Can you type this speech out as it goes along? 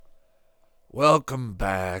Welcome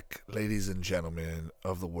back, ladies and gentlemen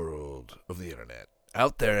of the world of the internet.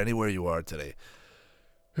 Out there, anywhere you are today.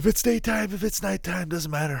 If it's daytime, if it's nighttime,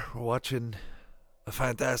 doesn't matter. We're watching a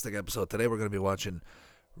fantastic episode. Today we're going to be watching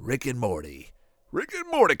Rick and Morty. Rick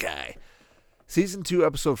and Mordecai. Season 2,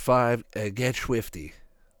 Episode 5, Get Swifty.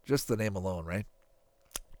 Just the name alone, right?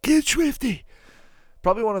 Get Swifty.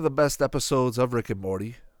 Probably one of the best episodes of Rick and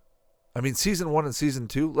Morty. I mean, Season 1 and Season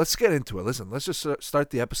 2, let's get into it. Listen, let's just start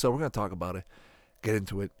the episode. We're going to talk about it, get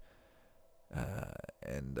into it,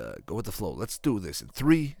 and go with the flow. Let's do this in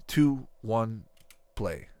 3, 2, 1,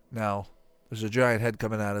 play. Now, there's a giant head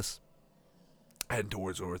coming at us, heading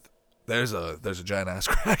towards Earth. There's a giant ass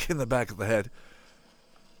crack in the back of the head.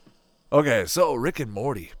 Okay, so Rick and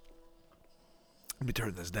Morty. Let me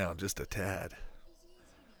turn this down just a tad.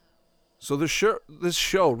 So this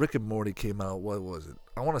show, Rick and Morty, came out, what was it?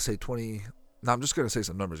 I want to say I'm just going to say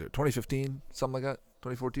some numbers here. 2015, something like that?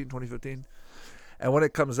 2014, 2015? And when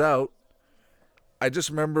it comes out, I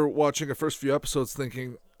just remember watching the first few episodes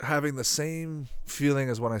having the same feeling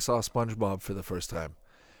as when I saw SpongeBob for the first time.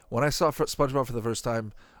 When I saw SpongeBob for the first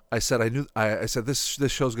time, I said this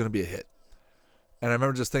show's going to be a hit. And I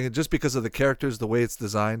remember just thinking, just because of the characters, the way it's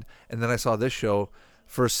designed, and then I saw this show,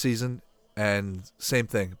 first season, and same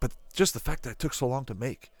thing. But just the fact that it took so long to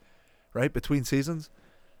make, right, between seasons,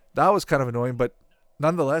 that was kind of annoying. But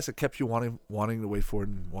nonetheless, it kept you wanting to wait for it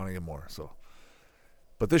and wanting it more. So,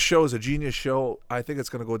 but this show is a genius show. I think it's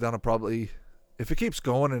going to go down to probably, if it keeps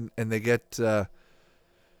going and they get,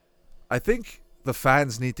 I think the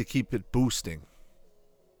fans need to keep it boosting.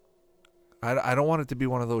 I don't want it to be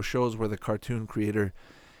one of those shows where the cartoon creator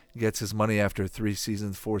gets his money after 3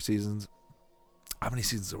 seasons, 4 seasons. How many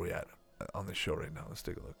seasons are we at on this show right now? Let's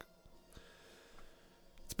take a look.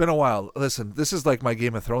 It's been a while. Listen, this is like my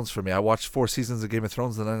Game of Thrones for me. I watched 4 seasons of Game of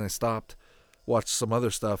Thrones and then I stopped. Watched some other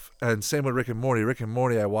stuff. And same with Rick and Morty. Rick and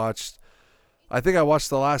Morty I think I watched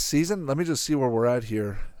the last season. Let me just see where we're at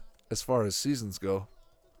here as far as seasons go.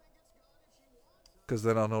 Because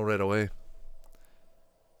then I'll know right away.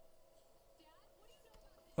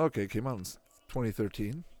 Okay, came out in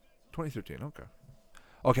 2013. 2013, okay.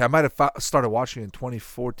 Okay, I might have started watching in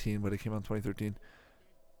 2014, but it came out in 2013.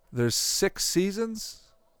 There's 6 seasons?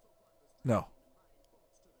 No,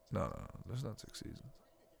 there's not 6 seasons.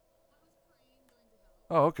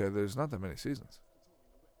 Oh, okay, there's not that many seasons.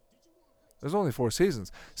 There's only 4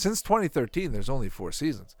 seasons. Since 2013, there's only 4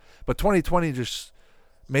 seasons. But 2020, just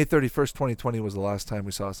May 31st, 2020 was the last time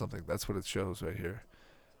we saw something. That's what it shows right here.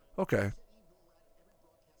 Okay.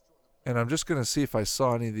 And I'm just going to see if I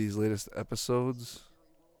saw any of these latest episodes.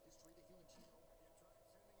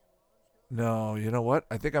 No, you know what?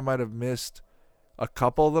 I think I might have missed a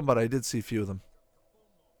couple of them, but I did see a few of them.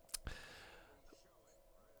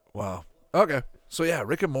 Wow. Okay. So yeah,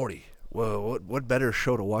 Rick and Morty. Well, what better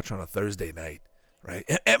show to watch on a Thursday night, right?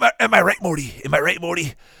 Am I right, Morty? Am I right,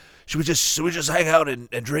 Morty? Should we just hang out and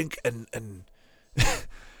drink and and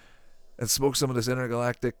smoke some of this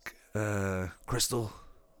intergalactic crystal?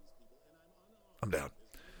 I'm down.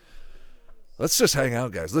 Let's just hang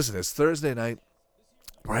out, guys. Listen, it's Thursday night.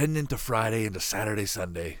 We're heading into Friday, into Saturday,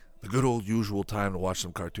 Sunday. The good old usual time to watch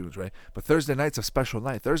some cartoons, right? But Thursday night's a special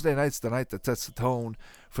night. Thursday night's the night that sets the tone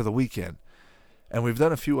for the weekend. And we've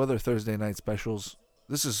done a few other Thursday night specials.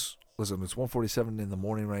 Listen, it's 1:47 in the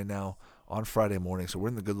morning right now on Friday morning, so we're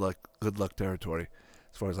in the good luck territory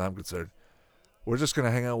as far as I'm concerned. We're just going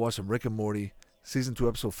to hang out and watch some Rick and Morty. Season 2,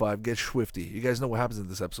 Episode 5, Get Swifty. You guys know what happens in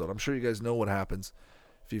this episode. I'm sure you guys know what happens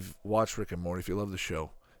if you've watched Rick and Morty, if you love the show.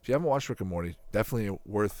 If you haven't watched Rick and Morty, definitely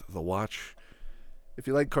worth the watch. If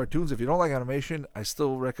you like cartoons, if you don't like animation, I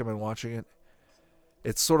still recommend watching it.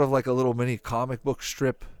 It's sort of like a little mini comic book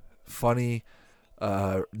strip. Funny.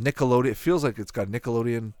 Nickelodeon. It feels like it's got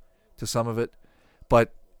Nickelodeon to some of it.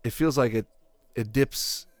 But it feels like it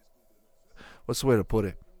dips. What's the way to put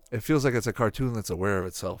it? It feels like it's a cartoon that's aware of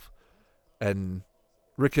itself. And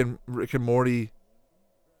Rick and Morty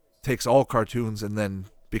takes all cartoons and then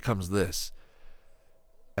becomes this.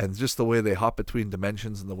 And just the way they hop between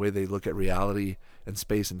dimensions and the way they look at reality and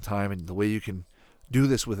space and time and the way you can do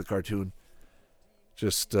this with a cartoon,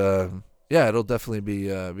 just it'll definitely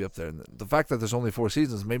be up there. And the fact that there's only 4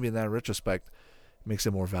 seasons, maybe in that retrospect, makes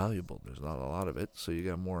it more valuable. There's not a lot of it, so you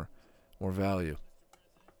got more value.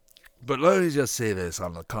 But let me just say this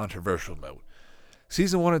on a controversial note.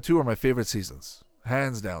 Season 1 and 2 are my favorite seasons,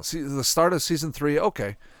 hands down. See, the start of season 3,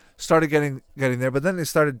 okay, started getting there, but then they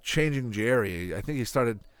started changing Jerry. I think they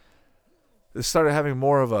started having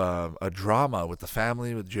more of a drama with the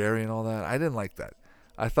family, with Jerry and all that. I didn't like that.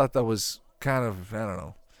 I thought that was kind of, I don't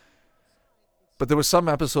know. But there were some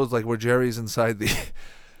episodes like where Jerry's inside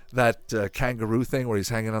that kangaroo thing where he's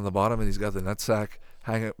hanging on the bottom and he's got the nutsack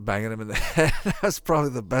banging him in the head. That's probably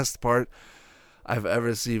the best part I've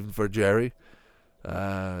ever seen for Jerry.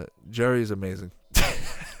 Jerry's amazing.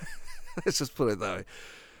 Let's just put it that way.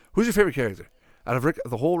 Who's your favorite character out of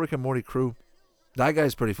the whole Rick and Morty crew? That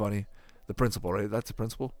guy's pretty funny. The principal, right? That's the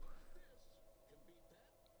principal.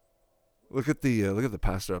 Look at the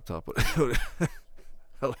pastor up top.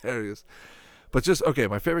 Hilarious. But just okay.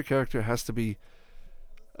 My favorite character has to be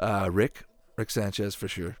Rick Sanchez for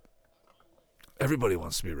sure. Everybody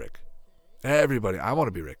wants to be Rick. Everybody. I want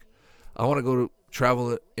to be Rick. I want to go to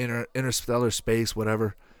travel interstellar space,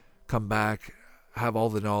 whatever. Come back, have all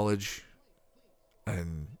the knowledge,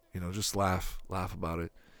 and just laugh about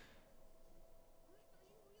it.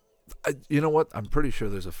 You know what? I'm pretty sure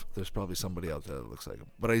there's probably somebody out there that looks like him,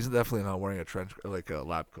 but he's definitely not wearing a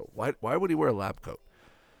lab coat. Why would he wear a lab coat?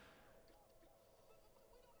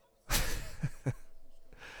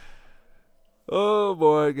 Oh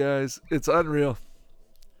boy, guys, it's unreal.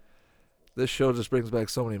 This show just brings back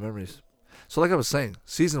so many memories. So, like I was saying,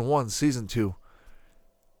 season 1, season 2,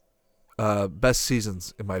 best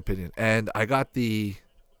seasons in my opinion, and I got the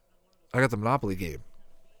Monopoly game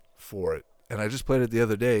for it, and I just played it the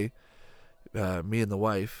other day. Me and the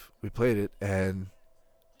wife, we played it, and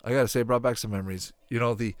I gotta say, it brought back some memories.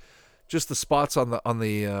 The spots on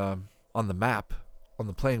the map on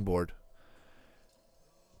the playing board.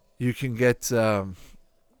 You can get, for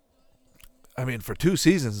 2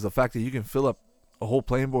 seasons, the fact that you can fill up a whole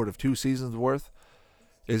playing board of 2 seasons worth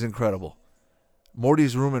is incredible.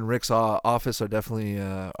 Morty's room and Rick's office are definitely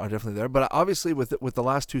there, but obviously with the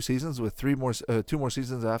last 2 seasons, with 2 more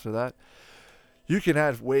seasons after that, you can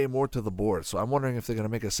add way more to the board. So I'm wondering if they're going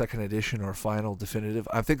to make a second edition or final definitive.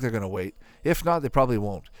 I think they're going to wait. If not, they probably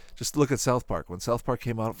won't. Just look at South Park. When South Park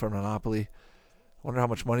came out for Monopoly, I wonder how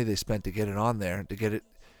much money they spent to get it on there, to get it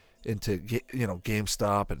into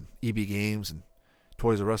GameStop and EB Games and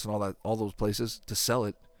Toys R Us and all those places to sell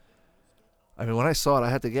it. When I saw it, I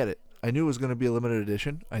had to get it. I knew it was going to be a limited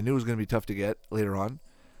edition. I knew it was going to be tough to get later on.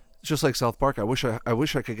 It's just like South Park. I wish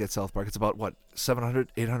I could get South Park. It's about what, $700,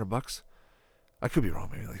 $800? I could be wrong.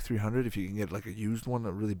 Maybe like $300 if you can get like a used one,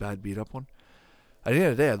 a really bad beat up one. At the end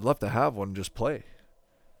of the day, I'd love to have one and just play.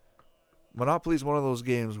 Monopoly is one of those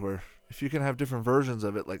games where if you can have different versions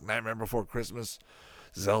of it, like Nightmare Before Christmas,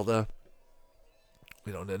 Zelda,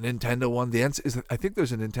 the Nintendo one. I think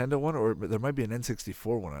there's a Nintendo one, or there might be an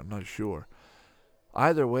N64 one. I'm not sure.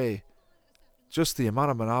 Either way, just the amount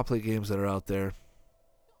of Monopoly games that are out there,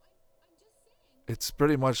 it's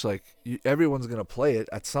pretty much like everyone's going to play it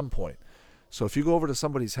at some point. So if you go over to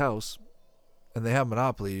somebody's house and they have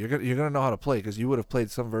Monopoly, you're gonna know how to play because you would have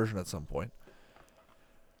played some version at some point.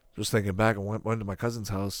 Just thinking back, I went to my cousin's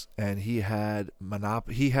house and he had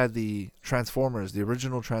He had the Transformers, the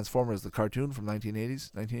original Transformers, the cartoon from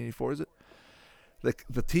 1984, is it? The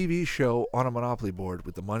TV show on a Monopoly board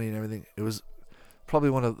with the money and everything. It was probably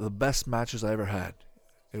one of the best matches I ever had.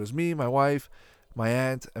 It was me, my wife, my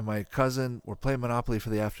aunt, and my cousin were playing Monopoly for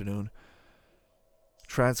the afternoon.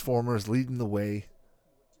 Transformers leading the way.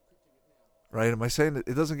 Right? Am I saying that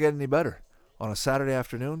it doesn't get any better on a Saturday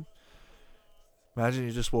afternoon? Imagine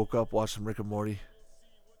you just woke up, watched some Rick and Morty.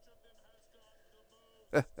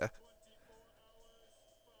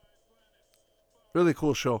 Really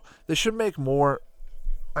cool show. They should make more.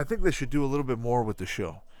 I think they should do a little bit more with the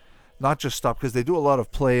show. Not just stop, because they do a lot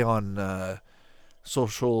of play on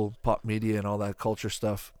social pop media and all that culture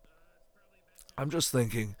stuff. I'm just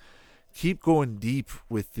thinking, keep going deep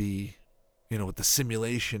with the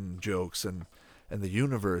simulation jokes and the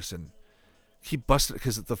universe, and keep busting,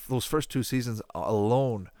 because those first 2 seasons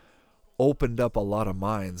alone opened up a lot of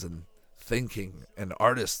minds and thinking and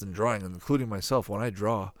artists and drawing, including myself. When I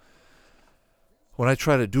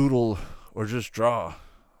try to doodle or just draw,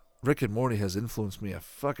 Rick and Morty has influenced me a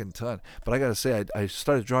fucking ton. But I gotta say, I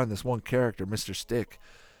started drawing this one character, Mr. Stick,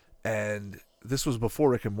 and this was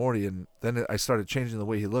before Rick and Morty, and then I started changing the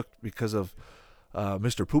way he looked because of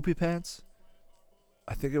Mr. Poopy Pants,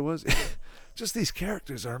 I think it was. Just these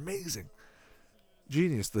characters are amazing.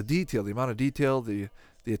 Genius. The detail, the amount of detail, the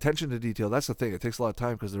attention to detail. That's the thing. It takes a lot of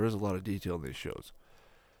time because there is a lot of detail in these shows,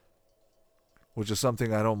 which is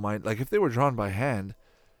something I don't mind. Like if they were drawn by hand,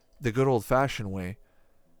 the good old-fashioned way,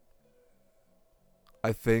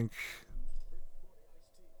 I think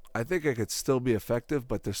I could still be effective,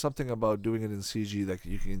 but there's something about doing it in CG that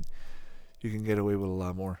you can get away with a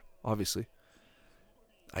lot more, obviously.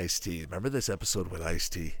 Ice-T. Remember this episode with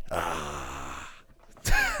Ice-T?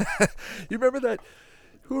 You remember that?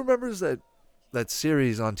 Who remembers that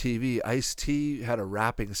series on TV? Ice-T had a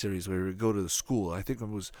rapping series where he would go to the school. I think it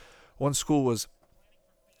was one school was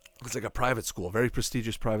It's like a private school, very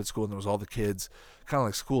prestigious private school, and there was all the kids, kind of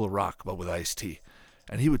like School of Rock, but with Ice-T.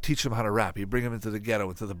 And he would teach them how to rap. He'd bring them into the ghetto,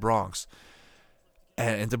 into the Bronx,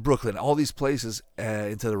 and into Brooklyn, all these places,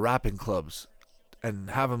 into the rapping clubs,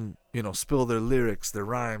 and have them, spill their lyrics, their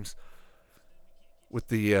rhymes, with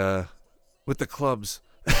the clubs.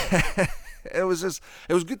 It was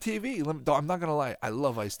good TV. I'm not gonna lie, I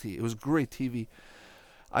love Ice-T. It was great TV.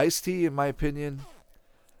 Ice-T, in my opinion,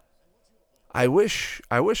 I wish,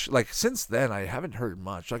 like, since then, I haven't heard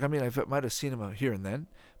much. Like, I mean, I might have seen him here and then,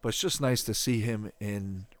 but it's just nice to see him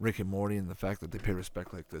in Rick and Morty, and the fact that they pay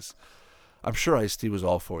respect like this. I'm sure Ice-T was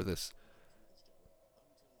all for this.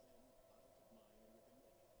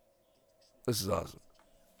 This is awesome.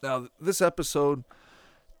 Now, this episode,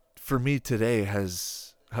 for me today,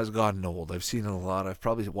 has gotten old. I've seen it a lot. I've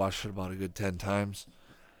probably watched it about a good 10 times.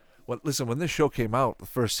 Listen, when this show came out, the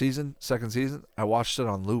first season, second season, I watched it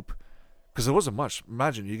on loop. Because there wasn't much.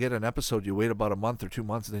 Imagine, you get an episode, you wait about a month or 2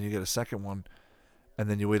 months, and then you get a second one, and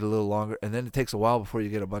then you wait a little longer, and then it takes a while before you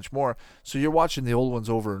get a bunch more. So you're watching the old ones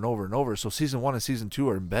over and over and over. So season 1 and season 2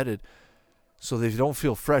 are embedded, so they don't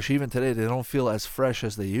feel fresh. Even today, they don't feel as fresh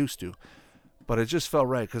as they used to. But it just felt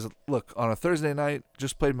right, because, look, on a Thursday night,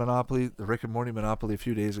 just played Monopoly, the Rick and Morty Monopoly a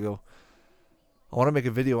few days ago. I want to make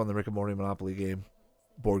a video on the Rick and Morty Monopoly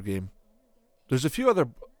board game. There's a few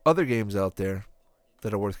other games out there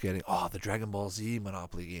that are worth getting. Oh, the Dragon Ball Z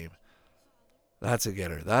Monopoly game. That's a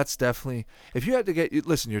getter. That's definitely... If you had to get...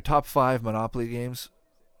 Listen, your top 5 Monopoly games,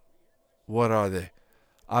 what are they?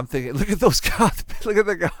 I'm thinking... Look at those goth... Look at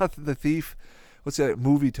the goth and the thief. What's that?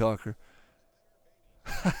 Movie talker.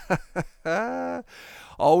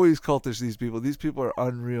 Always cultish, these people. These people are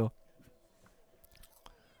unreal.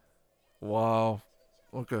 Wow.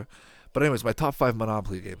 Okay. But anyways, my top 5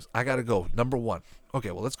 Monopoly games. I gotta go. Number 1. Okay,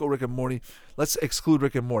 well, let's go Rick and Morty. Let's exclude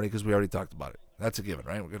Rick and Morty because we already talked about it. That's a given,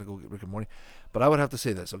 right? We're gonna go get Rick and Morty. But I would have to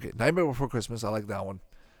say this. Okay, Nightmare Before Christmas. I like that one.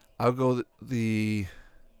 I'll go the...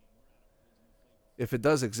 If it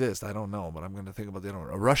does exist, I don't know, but I'm gonna think about the other one.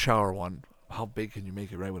 A Rush Hour one. How big can you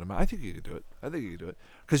make it, right? With a I think you could do it.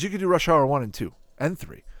 Because you could do Rush Hour 1 and 2 and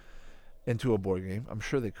 3 into a board game. I'm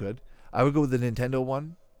sure they could. I would go with the Nintendo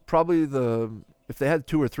one. Probably if they had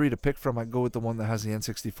 2 or 3 to pick from, I'd go with the one that has the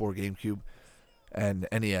N64, GameCube, and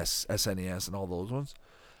NES, SNES, and all those ones.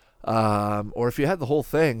 Or if you had the whole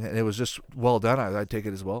thing and it was just well done, I'd take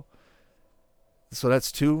it as well. So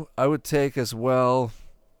that's 2. I would take as well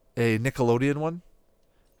a Nickelodeon one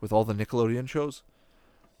with all the Nickelodeon shows.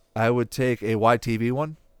 I would take a YTV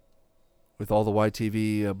one with all the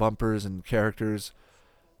YTV bumpers and characters.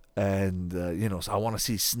 And, so I want to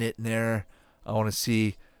see Snit in there. I want to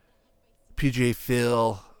see PJ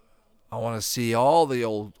Phil. I want to see all the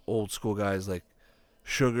old school guys like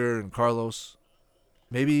Sugar and Carlos.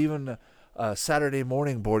 Maybe even a Saturday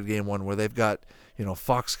morning board game one where they've got,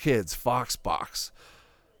 Fox Kids, Fox Box,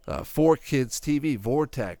 4Kids TV,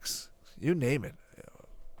 Vortex, you name it.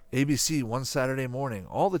 ABC, one Saturday morning.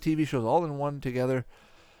 All the TV shows all in one together,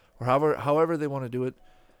 or however they want to do it.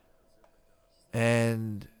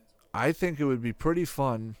 And I think it would be pretty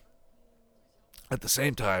fun at the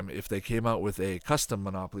same time if they came out with a custom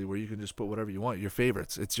Monopoly where you can just put whatever you want, your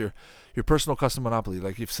favorites. It's your personal custom Monopoly.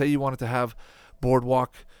 Like if, say, you wanted to have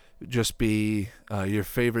Boardwalk just be your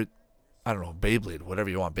favorite, I don't know, Beyblade, whatever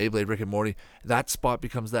you want, Beyblade, Rick and Morty, that spot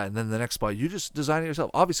becomes that. And then the next spot, you just design it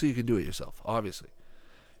yourself. Obviously, you can do it yourself. Obviously.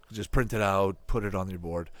 Just print it out, put it on your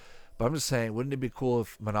board. But I'm just saying, wouldn't it be cool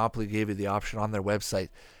if Monopoly gave you the option on their website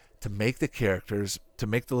to make the characters, to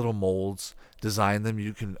make the little molds, design them.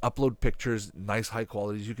 You can upload pictures, nice high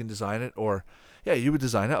qualities. You can design it, or you would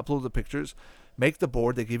design it, upload the pictures, make the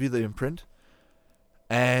board. They give you the imprint,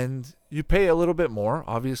 and you pay a little bit more,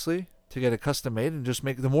 obviously, to get it custom made. And just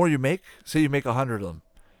make, the more you make, say you make 100 of them,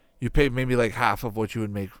 you pay maybe like half of what you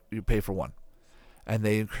would make. You pay for one, and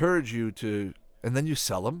they encourage you to, and then you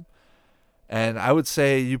sell them. And I would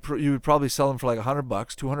say you would probably sell them for like $100,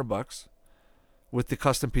 $200. With the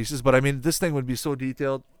custom pieces. But I mean, this thing would be so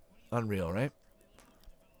detailed. Unreal, right?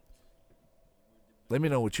 Let me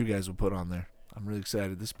know what you guys would put on there. I'm really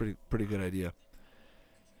excited. This is pretty good idea.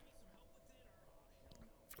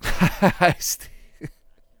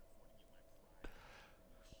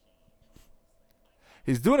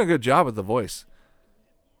 He's doing a good job with the voice.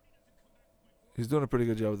 He's doing a pretty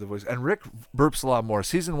good job with the voice. And Rick burps a lot more.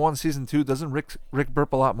 Season 1, Season 2, doesn't Rick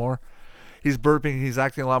burp a lot more? He's burping. He's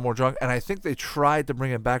acting a lot more drunk. And I think they tried to bring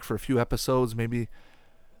him back for a few episodes, maybe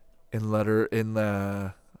in Letter,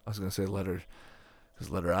 I was going to say Letter, because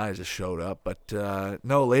Letter I just showed up. But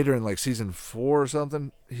no, later in like Season 4 or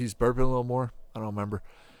something, he's burping a little more. I don't remember.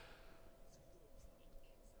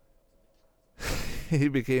 he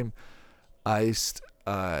became Iced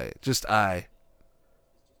Eye. Just Eye.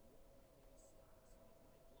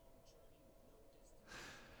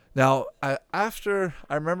 Now, I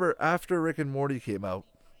remember after Rick and Morty came out,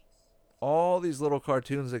 all these little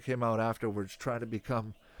cartoons that came out afterwards tried to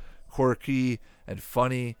become quirky and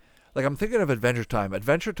funny. Like, I'm thinking of Adventure Time.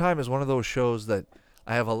 Adventure Time is one of those shows that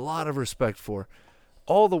I have a lot of respect for.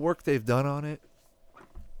 All the work they've done on it,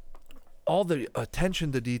 all the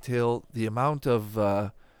attention to detail, the amount of,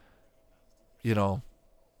 I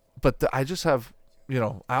just have,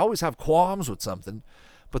 I always have qualms with something.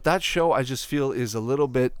 But that show, I just feel, is a little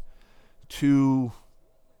bit too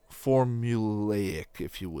formulaic,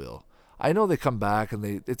 if you will. I know they come back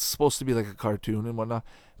and it's supposed to be like a cartoon and whatnot,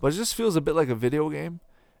 but it just feels a bit like a video game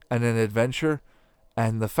and an adventure.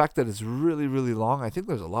 And the fact that it's really, really long, I think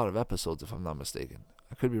there's a lot of episodes, if I'm not mistaken.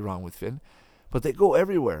 I could be wrong with Finn. But they go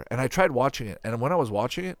everywhere. And I tried watching it. And when I was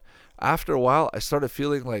watching it, after a while, I started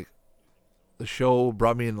feeling like the show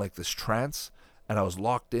brought me in like this trance. And I was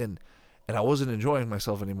locked in. And I wasn't enjoying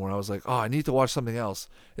myself anymore. I was like, I need to watch something else.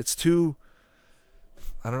 It's too...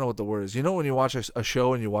 I don't know what the word is. You know when you watch a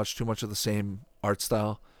show and you watch too much of the same art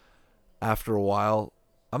style, after a while,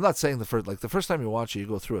 I'm not saying the first time you watch it, you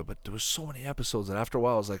go through it, but there was so many episodes that after a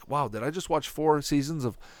while I was like, wow, did I just watch 4 seasons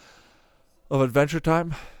of Adventure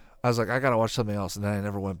Time? I was like, I gotta watch something else, and then I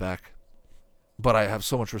never went back. But I have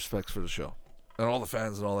so much respect for the show and all the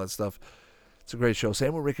fans and all that stuff. It's a great show.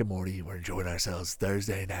 Same with Rick and Morty. We're enjoying ourselves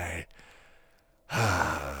Thursday night.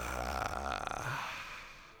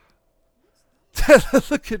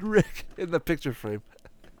 Look at Rick in the picture frame.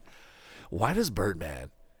 Why does Birdman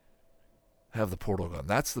have the portal gun?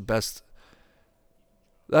 That's the best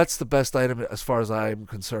item as far as I'm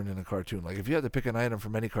concerned in a cartoon. Like, if you had to pick an item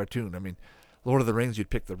from any cartoon, I mean, Lord of the Rings, you'd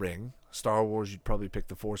pick the ring. Star Wars, you'd probably pick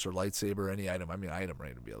the Force or lightsaber, any item. I mean, item,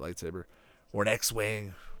 right? It'd be a lightsaber. Or an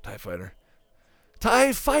X-Wing, TIE Fighter.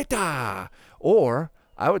 TIE Fighter! Or,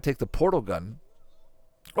 I would take the portal gun.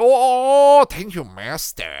 Oh, thank you,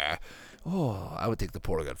 master. Oh, I would take the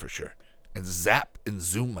portal gun for sure. And zap and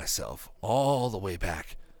zoom myself all the way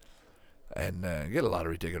back. And get a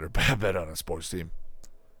lottery ticket or bet on a sports team.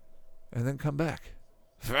 And then come back.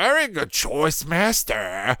 Very good choice,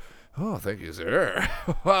 master. Oh, thank you, sir.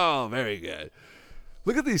 Oh, very good.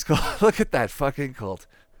 Look at these look at that fucking cult.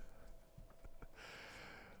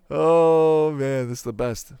 Oh, man, this is the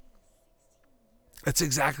best. That's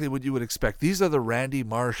exactly what you would expect. These are the Randy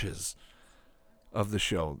Marshes of the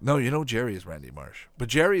show. No, Jerry is Randy Marsh. But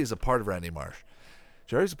Jerry is a part of Randy Marsh.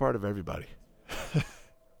 Jerry's a part of everybody.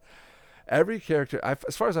 Every character,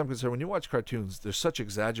 as far as I'm concerned, when you watch cartoons, there's such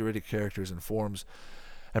exaggerated characters and forms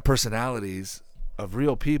and personalities of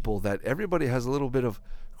real people that everybody has a little bit of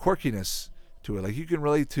quirkiness to it. Like, you can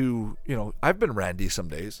relate to, I've been Randy some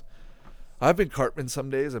days. I've been Cartman some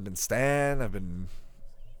days. I've been Stan. I've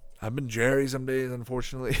been Jerry some days,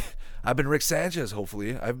 unfortunately. I've been Rick Sanchez,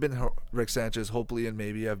 hopefully. I've been Rick Sanchez, hopefully, and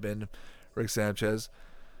maybe I've been Rick Sanchez.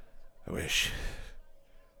 I wish.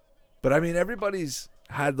 But, I mean, everybody's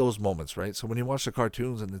had those moments, right? So when you watch the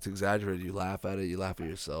cartoons and it's exaggerated, you laugh at it, you laugh at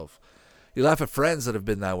yourself. You laugh at friends that have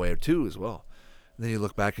been that way too as well. And then you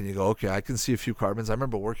look back and you go, okay, I can see a few Cartmans. I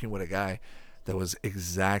remember working with a guy that was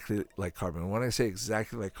exactly like Cartman. When I say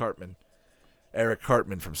exactly like Cartman, Eric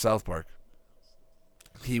Cartman from South Park,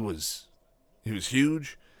 he was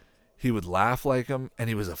huge. He would laugh like him, and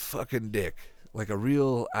he was a fucking dick, like a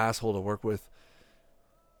real asshole to work with.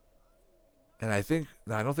 And I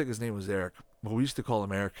don't think his name was Eric, but we used to call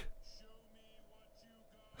him Eric.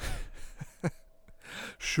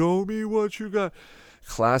 Show me what you got.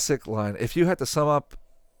 Classic line. If you had to sum up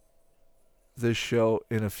this show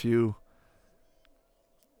in a few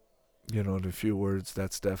words,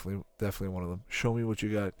 that's definitely one of them. Show me what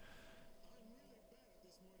you got.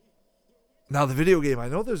 Now, the video game, I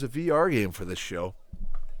know there's a VR game for this show.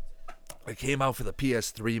 It came out for the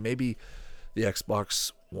PS3, maybe the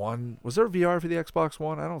Xbox One. Was there VR for the Xbox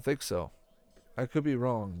One? I don't think so. I could be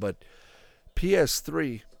wrong, but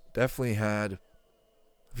PS3 definitely had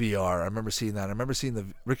VR. I remember seeing that. I remember seeing the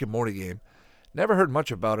Rick and Morty game. Never heard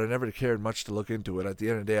much about it. Never cared much to look into it. At the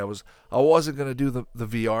end of the day, I wasn't going to do the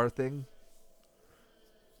VR thing.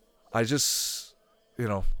 I just,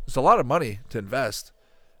 it's a lot of money to invest.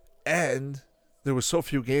 And there was so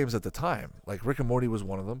few games at the time. Like, Rick and Morty was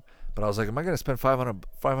one of them. But I was like, am I going to spend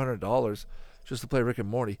 $500 just to play Rick and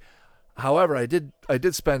Morty? However, I did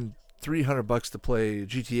spend $300 to play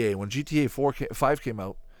GTA. When GTA 5 came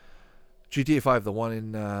out, GTA 5, the one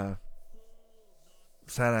in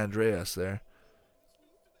San Andreas there.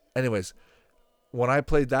 Anyways, when I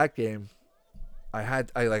played that game, I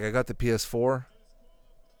got the PS4,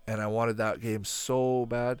 and I wanted that game so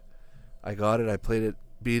bad. I got it. I played it,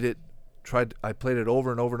 beat it, I played it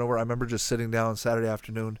over and over and over. I remember just sitting down Saturday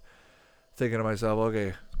afternoon thinking to myself,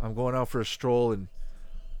 okay, I'm going out for a stroll in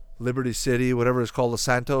Liberty City, whatever it's called, Los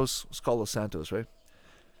Santos. It's called Los Santos, right?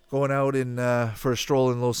 Going out in for a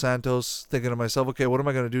stroll in Los Santos, thinking to myself, okay, what am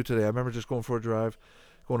I going to do today? I remember just going for a drive,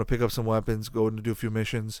 going to pick up some weapons, going to do a few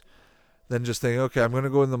missions, then just thinking, okay, I'm going to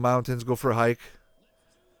go in the mountains, go for a hike,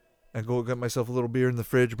 and go get myself a little beer in the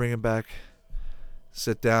fridge, bring it back,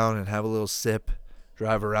 sit down and have a little sip,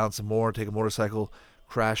 drive around some more, take a motorcycle,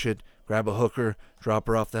 crash it, grab a hooker, drop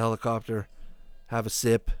her off the helicopter, have a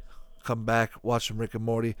sip, come back, watch some Rick and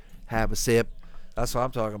Morty, have a sip. That's what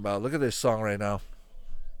I'm talking about. Look at this song right now.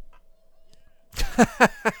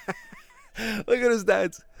 Look at his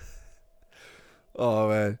dance. Oh,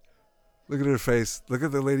 man. Look at her face. Look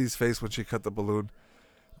at the lady's face when she cut the balloon.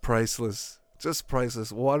 Priceless. Just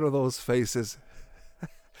priceless. One of those faces.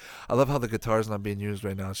 I love how the guitar's not being used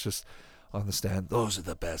right now. It's just on the stand. Those are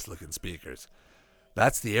the best looking speakers.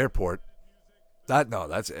 That's the airport.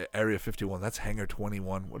 That's Area 51. That's Hangar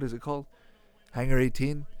 21. What is it called? Hangar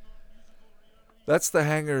 18? That's the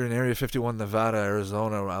hangar in Area 51, Nevada,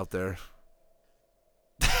 Arizona out there.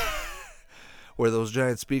 Where those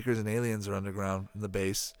giant speakers and aliens are underground in the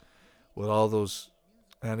base. With all those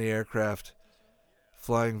anti-aircraft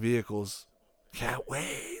flying vehicles. Can't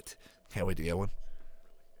wait. Can't wait to get one.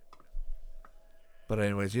 But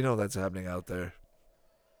anyways, you know that's happening out there.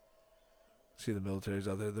 See the military's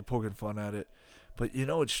out there. They're poking fun at it. But you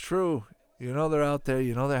know it's true. You know they're out there.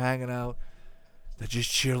 You know they're hanging out. They're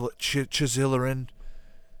just chiseling.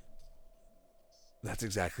 That's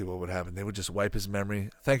exactly what would happen. They would just wipe his memory.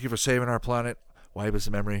 Thank you for saving our planet. Wipe his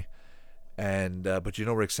memory. And but you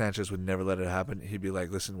know Rick Sanchez would never let it happen. He'd be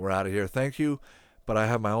like, listen, we're out of here. Thank you, but I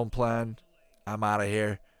have my own plan. I'm out of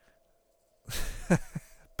here.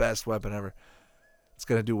 Best weapon ever. It's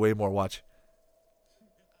going to do way more. Watch.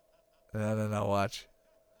 No, watch.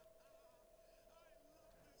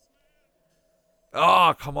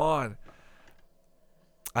 Oh, come on.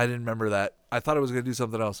 I didn't remember that. I thought it was going to do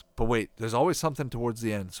something else. But wait, there's always something towards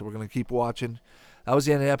the end. So we're going to keep watching. That was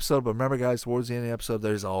the end of the episode. But remember, guys, towards the end of the episode,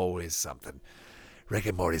 there's always something. Rick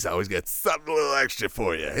and Morty's always got something a little extra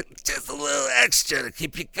for you. Just a little extra to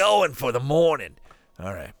keep you going for the morning.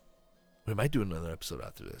 All right. We might do another episode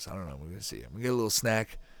after this. I don't know. We're going to see. I'm going to get a little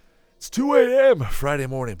snack. It's 2 a.m. Friday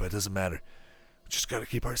morning, but it doesn't matter. We just got to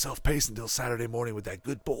keep ourselves paced until Saturday morning with that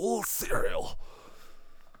good bowl of cereal.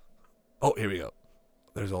 Oh, here we go.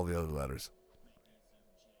 There's all the other letters.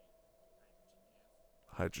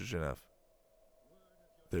 Hydrogen F.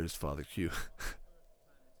 There's Father Q.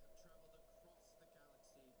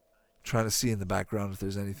 Trying to see in the background if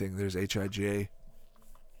there's anything. There's HIJ.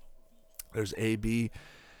 There's AB.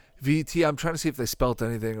 VT. I'm trying to see if they spelt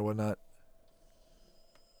anything or whatnot.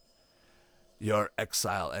 Your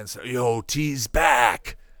exile answer. Yo, T's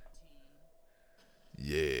back.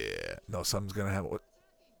 Yeah. No, something's going to happen. What?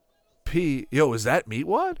 P. Yo, is that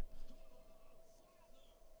Meatwad?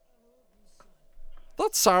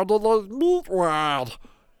 That sounded like Meatwad.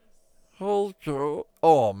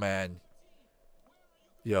 Oh, man.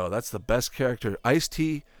 Yo, that's the best character.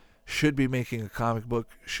 Ice-T should be making a comic book.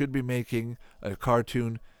 Should be making a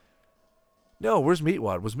cartoon. No, where's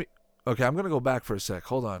Meatwad? Okay, I'm going to go back for a sec.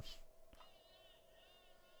 Hold on.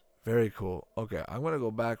 Very cool. Okay, I'm going to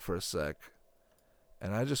go back for a sec.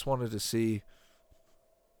 And I just wanted to see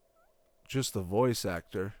just the voice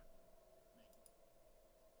actor.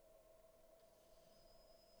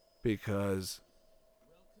 Because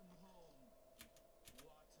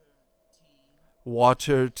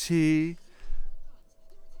Water T.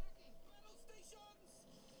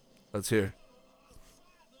 Let's hear.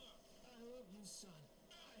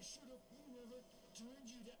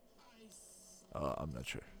 I'm not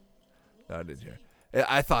sure. No, I didn't hear.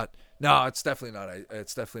 I thought, no, it's definitely not.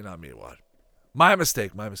 It's definitely not Meatwad. My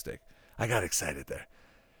mistake. I got excited there.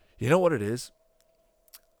 You know what it is?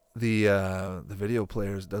 The video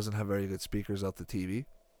players doesn't have very good speakers out the TV.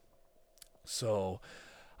 So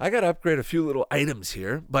I got to upgrade a few little items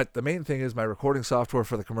here. But the main thing is my recording software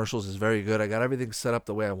for the commercials is very good. I got everything set up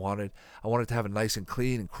the way I wanted. I wanted to have it nice and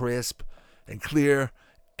clean and crisp and clear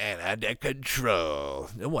and under control.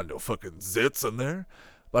 There wasn't no fucking zits in there.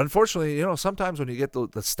 But unfortunately, you know, sometimes when you get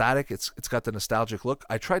the static, it's got the nostalgic look.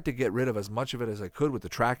 I tried to get rid of as much of it as I could with the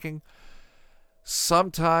tracking.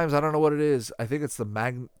 Sometimes, I don't know what it is. I think it's the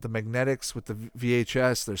magnetics with the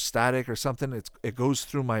VHS. There's static or something. It goes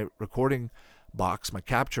through my recording box, my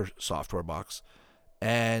capture software box,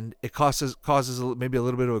 and it causes maybe a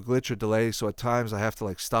little bit of a glitch or delay. So at times I have to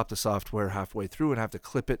like stop the software halfway through and have to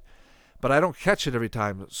clip it but I don't catch it every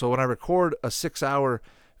time. So when I record a 6-hour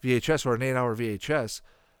VHS or an 8-hour VHS,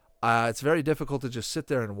 it's very difficult to just sit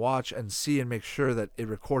there and watch and see and make sure that it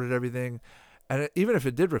recorded everything. And even if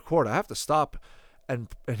it did record, I have to stop and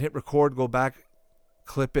hit record, go back,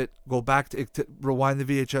 clip it, go back to rewind the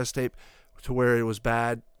VHS tape to where it was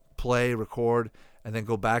bad, play, record, and then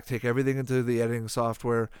go back, take everything into the editing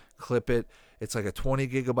software, clip it. It's like a 20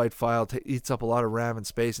 gigabyte file, eats up a lot of RAM and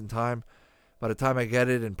space and time. By the time I get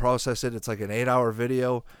it and process it, it's like an 8-hour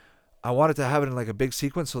video. I wanted to have it in like a big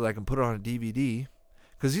sequence so that I can put it on a DVD,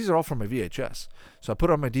 because these are all from my VHS. So I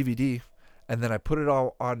put it on my DVD, and then I put it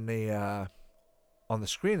all on the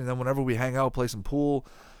screen, and then whenever we hang out, play some pool,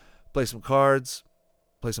 play some cards,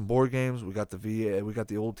 play some board games. We got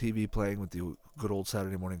the old TV playing with the good old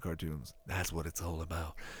Saturday morning cartoons. That's what it's all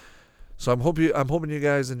about. So I'm hoping you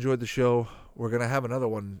guys enjoyed the show. We're gonna have another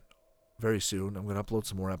one very soon. I'm gonna upload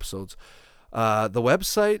some more episodes. The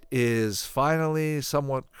website is finally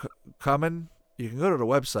somewhat coming. You can go to the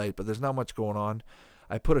website, but there's not much going on.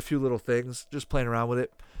 I put a few little things, just playing around with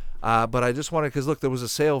it. But I just wanted, because look, there was a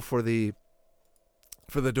sale for the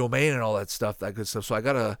domain and all that stuff, that good stuff. So I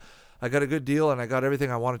got a good deal, and I got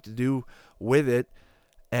everything I wanted to do with it,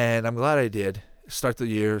 and I'm glad I did. Start the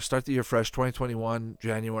year fresh, 2021,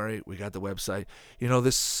 January, we got the website. You know,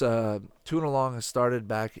 this Tune Along has started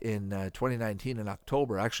back in 2019 in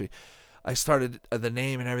October. Actually, I started the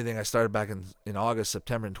name and everything, I started back in August,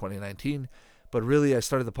 September in 2019. But really, I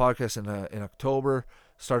started the podcast in October,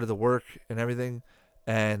 started the work and everything,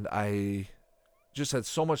 and I just had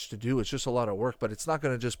so much to do. It's just a lot of work, but it's not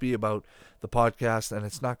going to just be about the podcast, and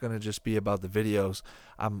it's not going to just be about the videos.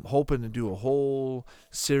 I'm hoping to do a whole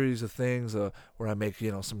series of things where I make,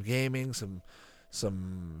 some gaming,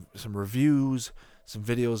 some reviews, some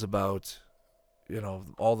videos about,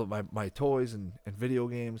 all my toys and video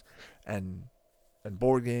games and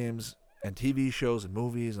board games and TV shows and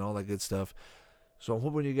movies and all that good stuff. So I'm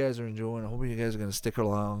hoping you guys are enjoying. I'm hoping you guys are going to stick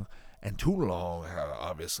along and tune along,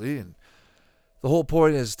 obviously. And the whole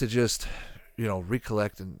point is to just,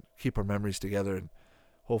 recollect and keep our memories together. And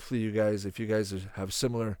hopefully you guys, if you guys have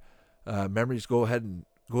similar memories, go ahead and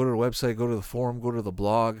go to the website, go to the forum, go to the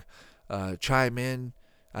blog, chime in.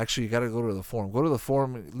 Actually, you got to go to the forum. Go to the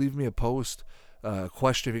forum, leave me a post,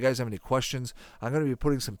 question. If you guys have any questions, I'm going to be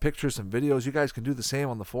putting some pictures, some videos. You guys can do the same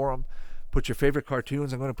on the forum. Put your favorite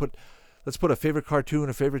cartoons. Let's put a favorite cartoon,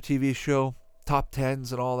 a favorite TV show, top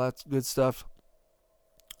 10s and all that good stuff.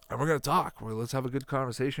 And we're going to talk. Let's have a good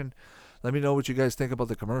conversation. Let me know what you guys think about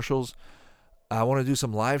the commercials. I want to do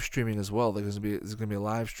some live streaming as well. There's going to be a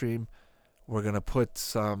live stream. We're going to put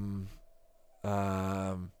some,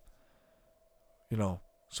 some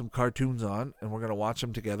cartoons on, and we're going to watch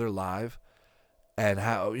them together live, and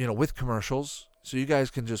with commercials. So you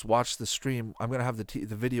guys can just watch the stream. I'm going to have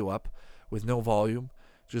the video up with no volume,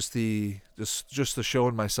 just the show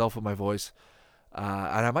and myself with my voice.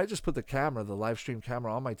 And I might just put the live stream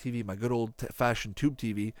camera on my TV, my good old fashioned tube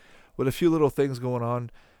TV, with a few little things going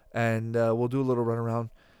on, and we'll do a little run around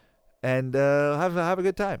and have a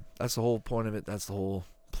good time. That's the whole point of it. That's the whole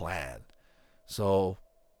plan. So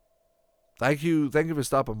thank you for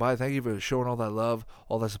stopping by. Thank you for showing all that love,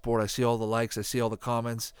 all that support. I see all the likes. I see all the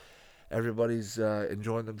comments. Everybody's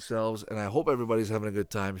enjoying themselves, and I hope everybody's having a good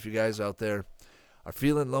time. If you guys out there are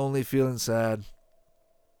feeling lonely, feeling sad,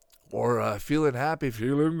 or feeling happy,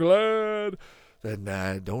 feeling glad,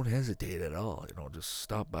 then don't hesitate at all. Just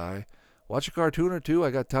stop by, watch a cartoon or two. I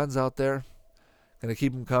got tons out there. Gonna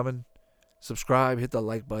keep them coming. Subscribe, hit the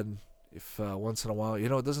like button. If once in a while,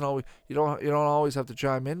 it doesn't always, you don't always have to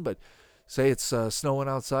chime in, but say it's snowing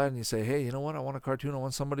outside and you say, hey, you know what? I want a cartoon. I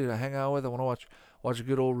want somebody to hang out with. I want to watch a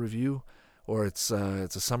good old review. Or it's a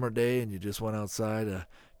summer day and you just went outside,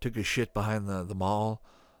 took a shit behind the mall,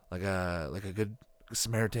 like a good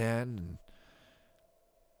Samaritan,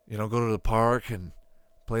 and go to the park and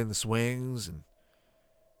play in the swings and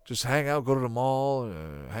just hang out, go to the mall,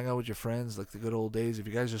 hang out with your friends like the good old days. If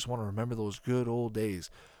you guys just want to remember those good old days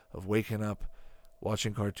of waking up,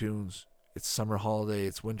 watching cartoons, it's summer holiday,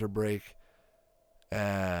 it's winter break,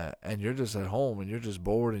 and you're just at home and you're just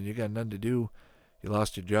bored and you got nothing to do. You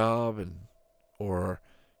lost your job, or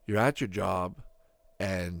you're at your job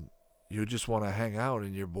and you just want to hang out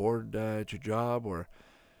and you're bored at your job, or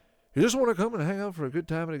you just want to come and hang out for a good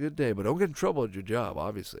time and a good day, but don't get in trouble at your job,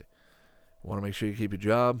 obviously. You want to make sure you keep your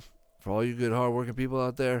job. For all you good, hard-working people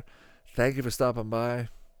out there, thank you for stopping by,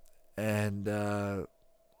 and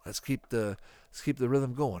let's keep the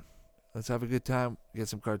rhythm going. Let's have a good time. Get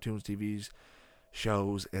some cartoons, TVs,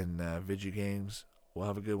 shows, and video games. We'll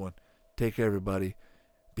have a good one. Take care, everybody.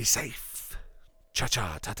 Be safe.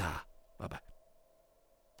 Cha-cha, ta-ta. Bye-bye.